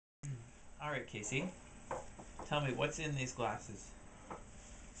All right, Casey. Tell me, what's in these glasses?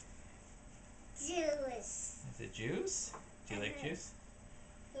 Juice. Is it juice? Do you like juice?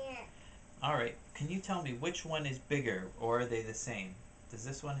 Yeah. All right. Can you tell me which one is bigger, or are they the same? Does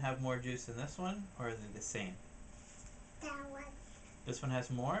this one have more juice than this one, or are they the same? That one. This one has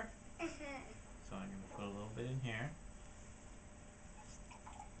more? Uh-huh. So I'm going to put a little bit in here.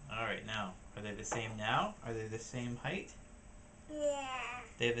 All right, now, are they the same now? Are they the same height? Yeah.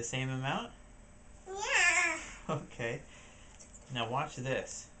 They have the same amount? Yeah. Okay. Now watch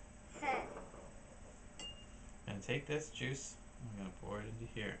this. Huh. I'm going to take this juice, I'm going to pour it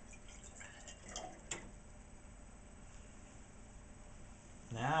into here.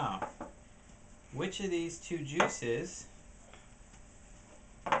 Now, which of these two juices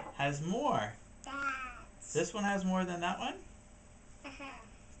has more? That's. This one has more than that one? Uh-huh.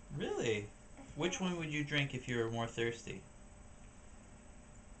 Really? Which one would you drink if you were more thirsty?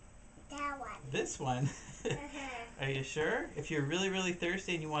 That one. This one? Uh-huh. Are you sure? If you're really, really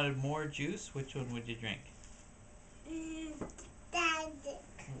thirsty and you wanted more juice, which one would you drink? That.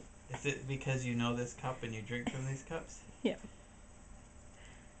 Is it because you know this cup and you drink from these cups? Yeah.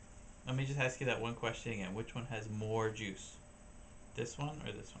 Let me just ask you that one question again. Which one has more juice? This one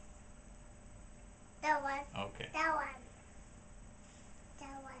or this one? That one. Okay. That one.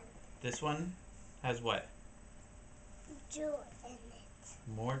 That one. This one has what? Juice in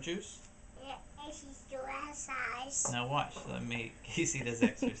it. More juice? Yeah, and she's doing exercise. Now watch. Let me. Casey does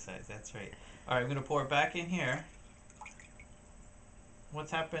exercise. That's right. All right, I'm gonna pour it back in here.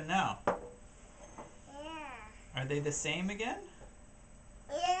 What's happened now? Yeah. Are they the same again?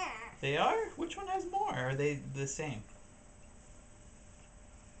 Yeah. They are? Which one has more? Are they the same?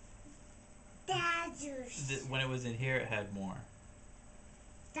 That juice. When it was in here, it had more.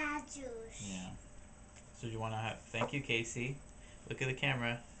 That juice. Yeah. So you want to thank you, Casey. Look at the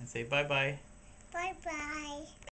camera and say bye-bye. Bye-bye.